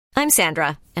I'm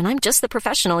Sandra, and I'm just the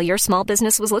professional your small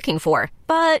business was looking for.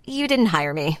 But you didn't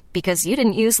hire me because you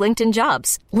didn't use LinkedIn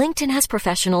Jobs. LinkedIn has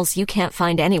professionals you can't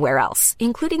find anywhere else,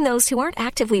 including those who aren't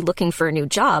actively looking for a new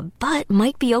job, but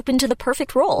might be open to the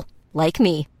perfect role, like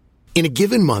me. In a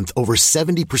given month, over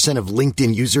 70% of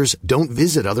LinkedIn users don't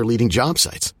visit other leading job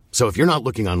sites. So if you're not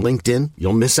looking on LinkedIn,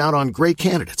 you'll miss out on great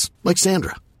candidates like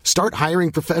Sandra. Start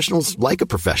hiring professionals like a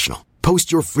professional.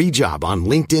 Post your free job on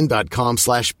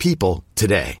linkedin.com/people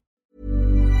today.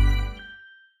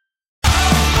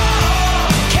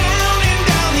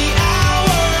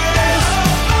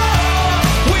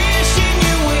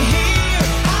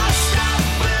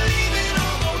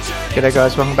 G'day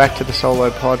guys, welcome back to the Solo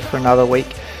Pod for another week.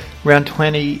 Round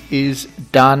 20 is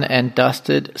done and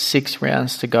dusted. 6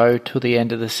 rounds to go till the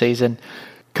end of the season.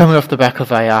 Coming off the back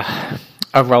of a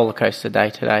roller coaster day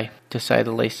today, to say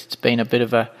the least. It's been a bit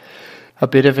of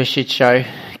a shit show.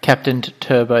 Captained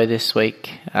Turbo this week.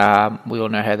 We all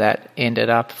know how that ended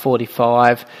up.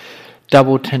 45,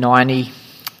 doubled to 90.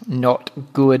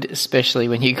 Not good, especially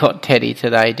when you got Teddy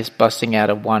today, just busting out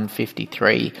a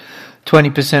 153.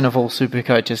 20% of all super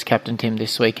coaches captained him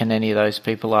this week, and any of those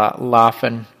people are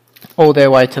laughing all their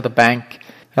way to the bank.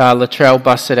 Latrell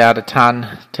busted out a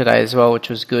ton today as well, which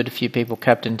was good. A few people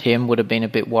captained him. Would have been a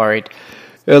bit worried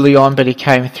early on, but he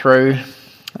came through.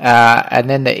 And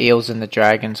then the Eels and the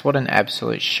Dragons. What an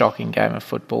absolute shocking game of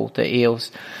football. The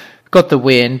Eels got the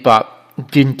win, but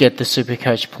didn't get the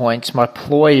Supercoach points. My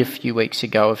ploy a few weeks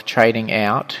ago of trading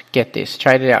out, get this,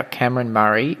 traded out Cameron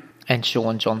Murray and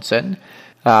Sean Johnson.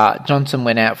 Johnson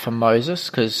went out for Moses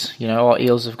because, our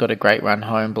Eels have got a great run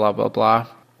home, blah, blah, blah.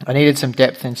 I needed some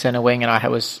depth in centre wing, and I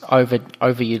was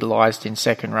overutilised in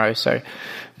second row. So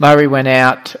Murray went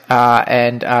out,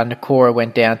 and Nakora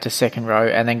went down to second row,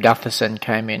 and then Gutherson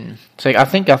came in. So I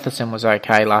think Gutherson was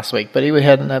okay last week, but he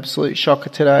had an absolute shocker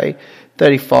today,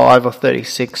 35 or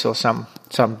 36 or some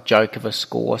joke of a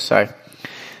score. So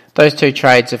those two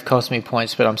trades have cost me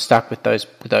points, but I'm stuck with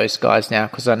those guys now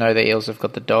because I know the Eels have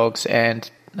got the Dogs, and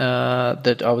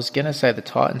that I was going to say the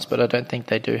Titans, but I don't think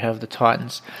they do have the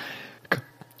Titans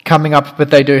coming up, but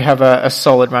they do have a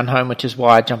solid run home, which is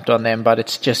why I jumped on them. But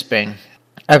it's just been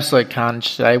absolute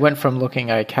carnage today. Went from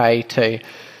looking okay to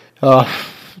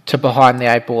behind the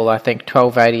 8 ball. I think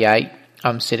 1288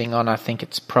 I'm sitting on. I think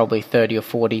it's probably 30 or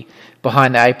 40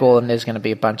 behind the 8 ball, and there's going to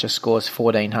be a bunch of scores,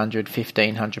 1400,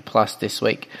 1500 plus this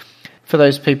week. For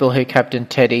those people who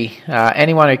captained Teddy,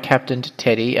 anyone who captained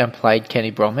Teddy and played Kenny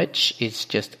Bromwich is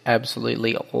just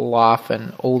absolutely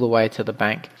laughing all the way to the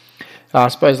bank. I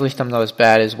suppose at least I'm not as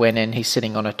bad as Wenin. He's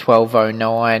sitting on a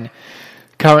 1209.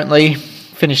 Currently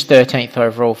finished 13th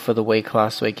overall for the week.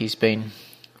 Last week he's been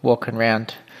walking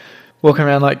around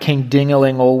like King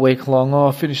Dingaling all week long.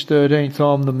 I finished 13th,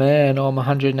 I'm the man, I'm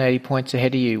 180 points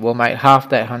ahead of you. Well, mate, half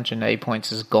that 180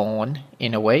 points is gone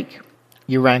in a week.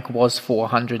 Your rank was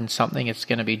 400 and something. It's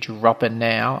going to be dropping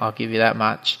now, I'll give you that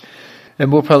much. And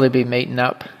we'll probably be meeting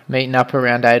up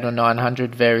around 800 or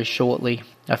 900 very shortly,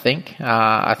 I think.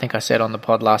 I think I said on the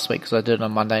pod last week, because I did it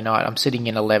on Monday night, I'm sitting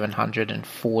in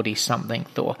 1140 something,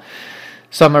 or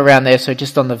somewhere around there, so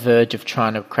just on the verge of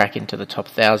trying to crack into the top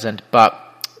 1,000. But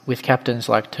with captains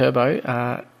like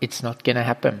Turbo, it's not going to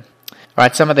happen. All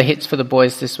right, some of the hits for the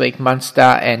boys this week. Munster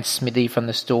and Smithy from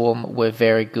the Storm were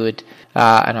very good,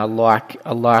 and I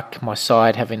like my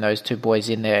side having those two boys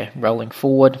in there rolling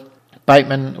forward.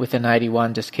 Bateman with an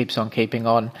 81 just keeps on keeping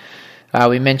on.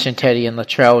 We mentioned Teddy and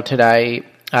Latrell today,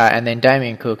 and then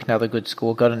Damien Cook, another good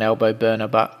score, got an elbow burner,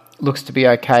 but looks to be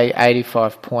okay,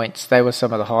 85 points. They were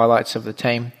some of the highlights of the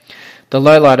team. The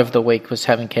low light of the week was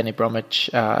having Kenny Bromwich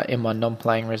in my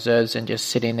non-playing reserves and just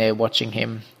sitting there watching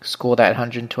him score that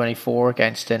 124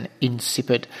 against an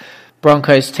insipid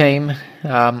Broncos team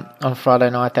on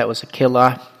Friday night. That was a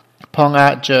killer.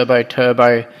 Ponga, Gerbo,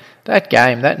 Turbo.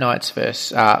 That night's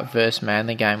versus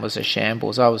Manly game was a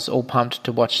shambles. I was all pumped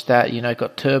to watch that.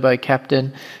 Got Turbo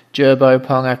captain, Gerbo,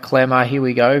 Ponga, Clemmer. Here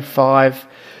we go. 5,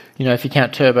 if you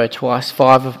count Turbo twice,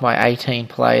 5 of my 18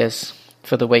 players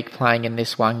for the week playing in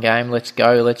this one game. Let's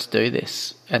go. Let's do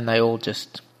this. And they all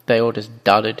just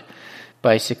dudded,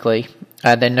 basically.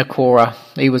 And then Nakora,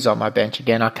 he was on my bench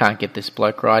again. I can't get this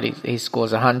bloke right. He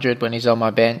scores 100 when he's on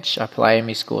my bench. I play him,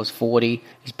 he scores 40.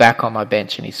 He's back on my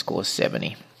bench and he scores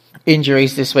 70.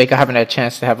 Injuries this week, I haven't had a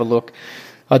chance to have a look.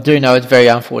 I do know it's very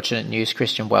unfortunate news.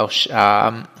 Christian Welsh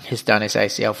has done his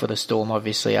ACL for the Storm,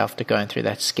 obviously, after going through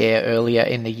that scare earlier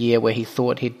in the year where he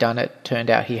thought he'd done it.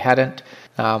 Turned out he hadn't.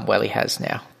 Well, he has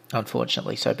now,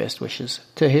 unfortunately, so best wishes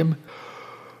to him.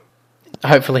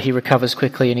 Hopefully he recovers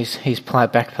quickly and he's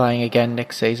back playing again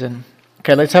next season.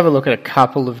 Okay, let's have a look at a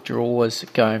couple of draws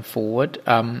going forward.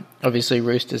 Obviously,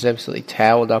 Roosters absolutely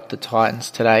towelled up the Titans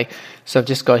today. So I've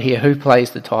just got here who plays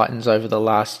the Titans over the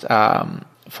last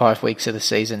 5 weeks of the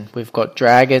season. We've got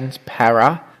Dragons,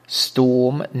 Para,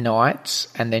 Storm, Knights,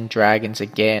 and then Dragons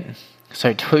again.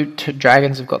 So two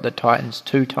Dragons have got the Titans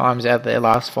 2 times out of their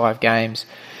last 5 games.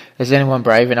 Is anyone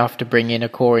brave enough to bring in a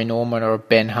Corey Norman or a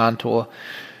Ben Hunt or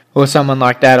someone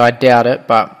like that? I doubt it,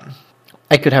 but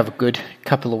they could have a good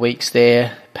couple of weeks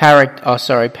there.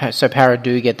 So Para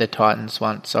do get the Titans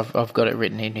once. I've got it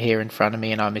written in here in front of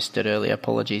me and I missed it earlier.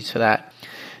 Apologies for that.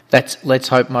 Let's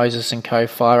hope Moses and co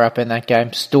fire up in that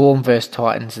game. Storm versus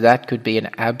Titans, that could be an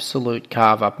absolute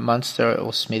carve up. Munster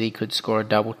or Smithy could score a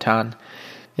double ton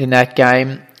in that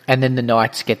game. And then the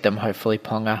Knights get them. Hopefully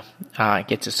Ponga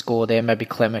gets a score there. Maybe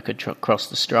Clemmer could cross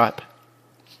the stripe.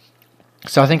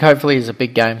 So I think hopefully there's a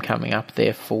big game coming up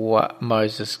there for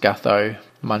Moses, Gutho,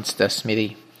 Munster,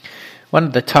 Smithy. One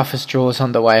of the toughest draws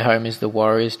on the way home is the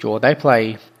Warriors draw. They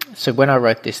play... So when I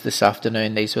wrote this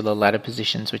afternoon, these were the ladder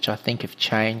positions, which I think have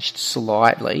changed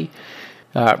slightly.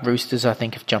 Roosters, I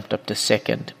think, have jumped up to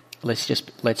second.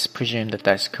 Let's presume that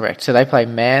that's correct. So they play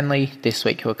Manly this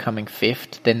week, who are coming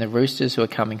 5th. Then the Roosters, who are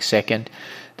coming 2nd.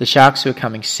 The Sharks, who are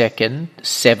coming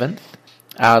 7th.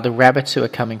 The Rabbits, who are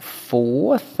coming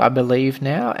 4th, I believe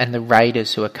now, and the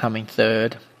Raiders, who are coming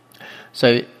 3rd.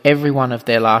 So every one of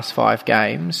their last 5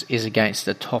 games is against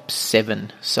the top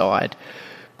 7 side.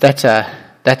 That's a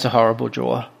horrible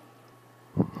draw.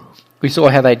 We saw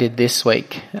how they did this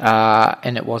week,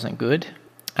 and it wasn't good.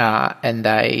 And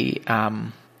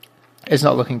it's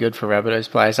not looking good for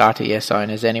Rabbitohs players, RTS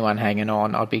owners, anyone hanging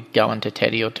on. I'd be going to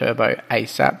Teddy or Turbo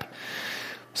ASAP.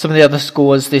 Some of the other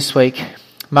scores this week.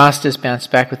 Masters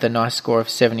bounced back with a nice score of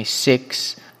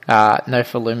 76.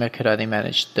 Nofaluma could only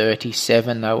manage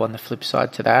 37, though, on the flip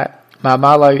side to that.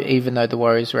 Marmalo, even though the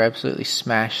Warriors were absolutely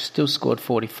smashed, still scored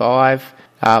 45.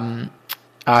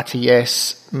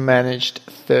 RTS managed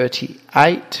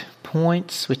 38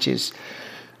 points, which is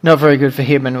not very good for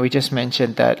him. And we just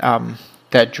mentioned that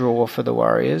that draw for the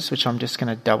Warriors, which I'm just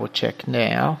going to double check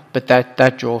now. But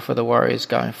that draw for the Warriors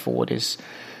going forward is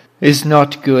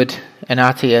not good. And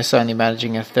RTS only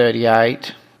managing a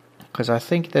 38, because I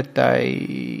think that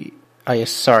it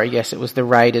was the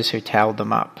Raiders who towelled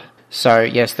them up. So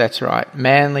yes, that's right.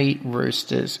 Manly,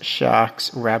 Roosters,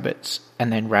 Sharks, Rabbits,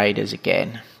 and then Raiders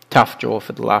again. Tough draw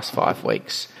for the last 5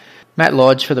 weeks. Matt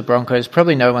Lodge for the Broncos,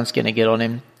 probably no one's going to get on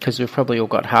him because we've probably all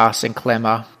got Haas and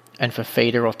Clemmer and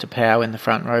Fafita or Tapau in the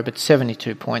front row, but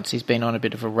 72 points. He's been on a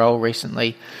bit of a roll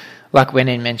recently. Like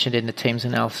Wenin mentioned in the team's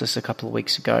analysis a couple of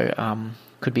weeks ago,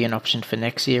 could be an option for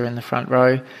next year in the front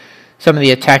row. Some of the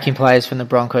attacking players from the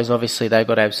Broncos, obviously they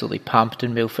got absolutely pumped,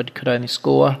 and Milford could only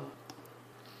score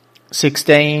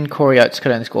 16, Corey Oates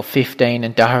could only score 15,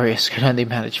 and Darius could only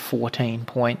manage 14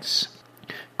 points.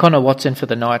 Connor Watson for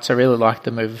the Knights, I really like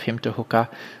the move of him to hooker,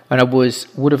 and I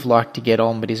would have liked to get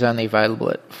on, but he's only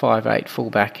available at 5'8"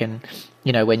 fullback, and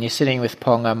you know, when you're sitting with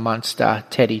Ponga, Munster,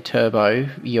 Teddy, Turbo,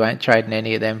 you ain't trading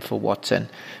any of them for Watson.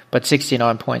 But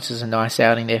 69 points is a nice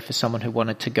outing there for someone who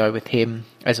wanted to go with him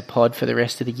as a pod for the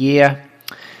rest of the year.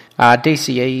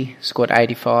 DCE scored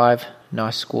 85.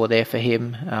 Nice score there for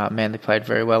him. Manly played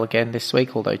very well again this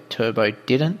week, although Turbo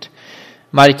didn't.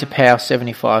 Marty Tapau,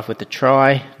 75 with the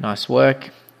try. Nice work.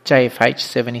 JFH,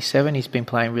 77. He's been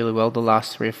playing really well the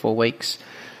last 3 or 4 weeks.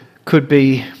 Could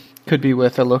be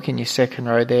worth a look in your second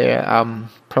row there.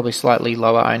 Probably slightly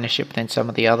lower ownership than some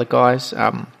of the other guys.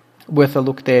 Worth a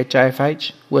look there,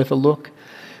 JFH. Worth a look.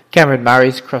 Cameron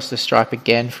Murray's across the stripe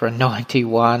again for a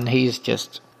 91. He's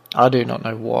just... I do not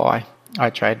know why I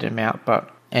traded him out, but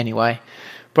anyway.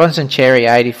 Bronson Cherry,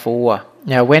 84.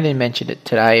 Now, Wenin mentioned it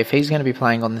today. If he's going to be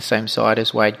playing on the same side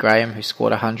as Wade Graham, who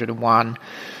scored 101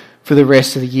 for the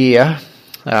rest of the year,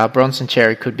 Bronson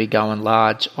Cherry could be going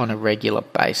large on a regular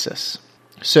basis.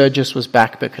 Surgis was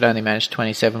back but could only manage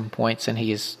 27 points, and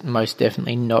he is most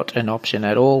definitely not an option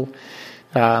at all.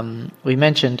 We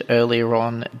mentioned earlier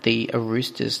on the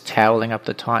Roosters toweling up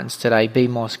the Titans today. B.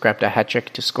 Moore scrapped a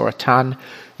hat-trick to score a ton,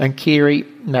 and Keary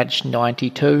matched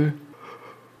 92.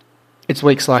 It's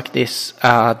weeks like this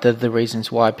the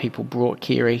reasons why people brought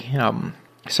Keary.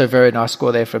 So very nice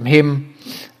score there from him.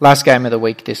 Last game of the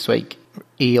week this week,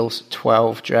 Eels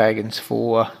 12, Dragons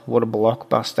 4. What a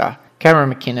blockbuster.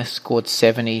 Cameron McInnes scored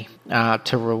 70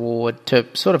 to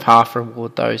sort of half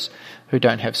reward those who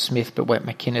don't have Smith but went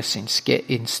McInnes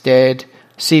instead.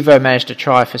 Sivo managed to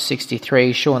try for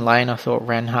 63. Sean Lane, I thought,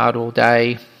 ran hard all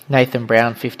day. Nathan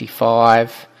Brown,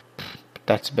 55.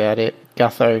 That's about it.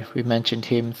 Gutho, we mentioned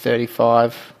him,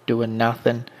 35, doing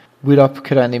nothing. Widdop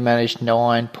could only manage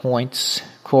 9 points.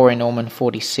 Corey Norman,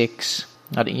 46.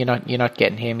 You're not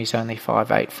getting him. He's only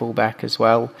 5'8" fullback as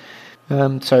well.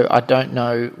 So I don't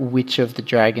know which of the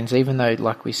Dragons, even though,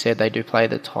 like we said, they do play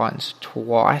the Titans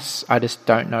twice, I just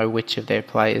don't know which of their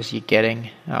players you're getting.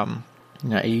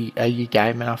 Are you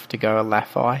game enough to go a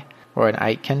Laffey or an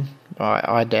Aitken?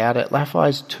 I doubt it.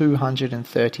 Laffey's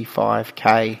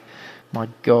 235k. My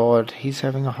God, he's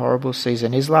having a horrible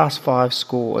season. His last 5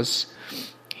 scores,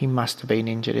 he must have been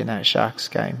injured in that Sharks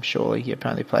game, surely. He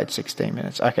apparently played 16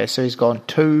 minutes. Okay, so he's gone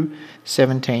 2,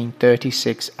 17,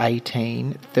 36,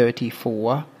 18,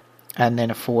 34, and then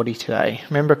a 40 today.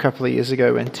 Remember a couple of years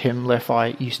ago when Tim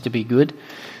Laffey used to be good?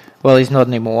 Well, he's not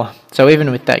anymore. So even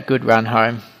with that good run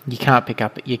home, you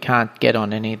can't get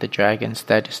on any of the Dragons.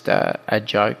 They're just a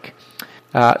joke.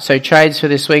 So trades for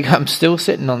this week, I'm still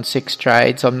sitting on 6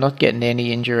 trades. I'm not getting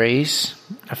any injuries.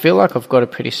 I feel like I've got a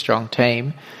pretty strong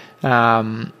team.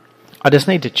 I just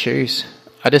need to choose.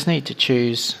 I just need to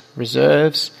choose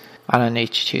reserves, and I need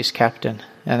to choose captain,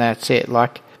 and that's it.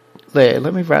 Let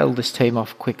me rattle this team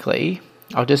off quickly.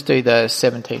 I'll just do the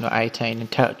 17 or 18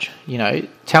 and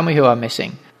tell me who I'm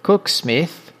missing. Cook,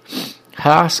 Smith,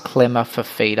 Haas, Clemmer,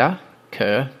 Fafita,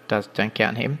 Kerr, don't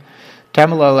count him,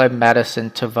 Tamalolo,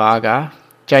 Madison, Tavaga,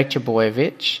 Jake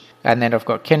Trbojevic, and then I've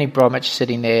got Kenny Bromwich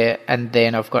sitting there, and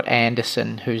then I've got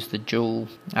Anderson, who's the dual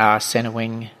centre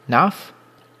wing nuff.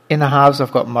 In the halves,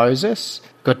 I've got Moses,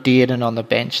 got Dearden on the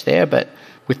bench there, but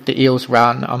with the Eels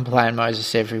run, I'm playing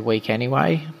Moses every week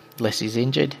anyway, unless he's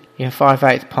injured. In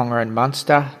 5/8, Ponga and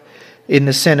Munster. In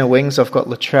the centre wings, I've got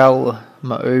Latrell,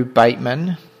 Ma'u,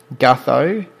 Bateman,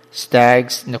 Gutho,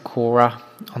 Staggs, Nakora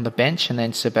on the bench, and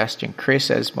then Sebastian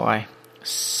Chris as my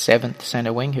 7th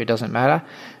centre wing, who doesn't matter,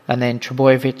 and then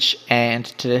Trbojevic and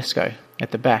Tedesco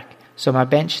at the back. So my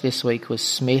bench this week was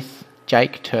Smith,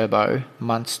 Jake Turbo,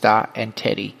 Munster and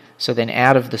Teddy. So then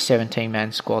out of the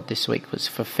 17-man squad this week was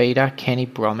Fafita, Kenny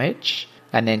Bromwich,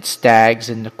 and then Staggs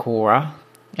and Nakora,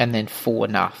 and then 4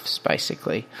 nuffs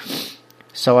basically.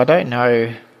 So I don't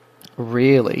know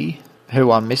really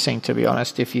who I'm missing, to be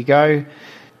honest. If you go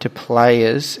to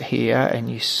players here and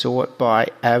you sort by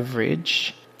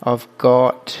average, I've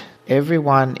got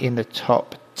everyone in the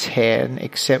top 10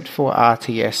 except for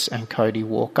RTS and Cody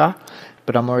Walker,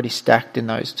 but I'm already stacked in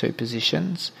those 2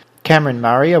 positions. Cameron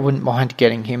Murray, I wouldn't mind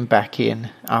getting him back in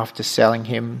after selling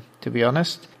him, to be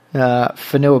honest.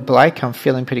 Fanua Blake, I'm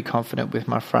feeling pretty confident with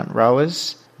my front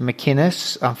rowers.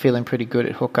 McInnes, I'm feeling pretty good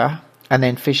at hooker. And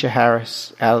then Fisher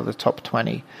Harris out of the top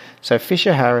 20. So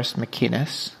Fisher Harris,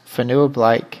 McInnes, Fanua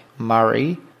Blake,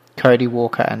 Murray, Cody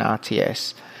Walker and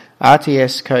RTS.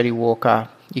 RTS, Cody Walker,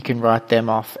 you can write them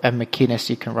off, and McInnes,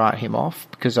 you can write him off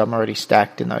because I'm already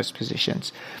stacked in those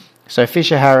positions. So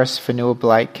Fisher Harris, Fanua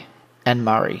Blake and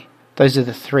Murray. Those are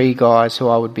the 3 guys who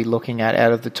I would be looking at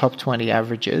out of the top 20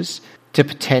 averages to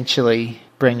potentially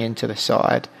bring into the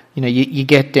side. You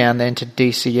get down then to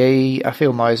DCE. I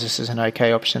feel Moses is an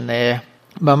okay option there.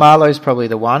 Mamalo's probably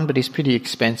the one, but he's pretty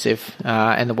expensive,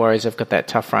 and the Warriors have got that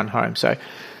tough run home. So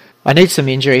I need some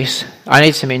injuries. I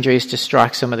need some injuries to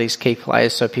strike some of these key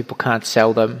players so people can't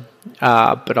sell them,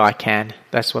 but I can.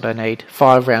 That's what I need.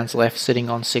 5 rounds left, sitting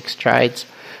on 6 trades.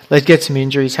 Let's get some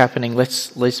injuries happening.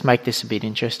 Let's make this a bit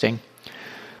interesting.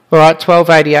 All right,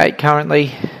 1288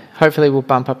 currently. Hopefully we'll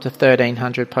bump up to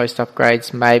 1300 post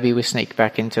upgrades. Maybe we sneak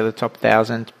back into the top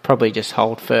 1000. Probably just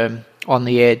hold firm on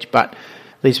the edge, but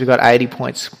at least we got 80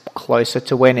 points closer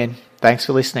to winning. Thanks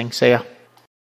for listening. See ya.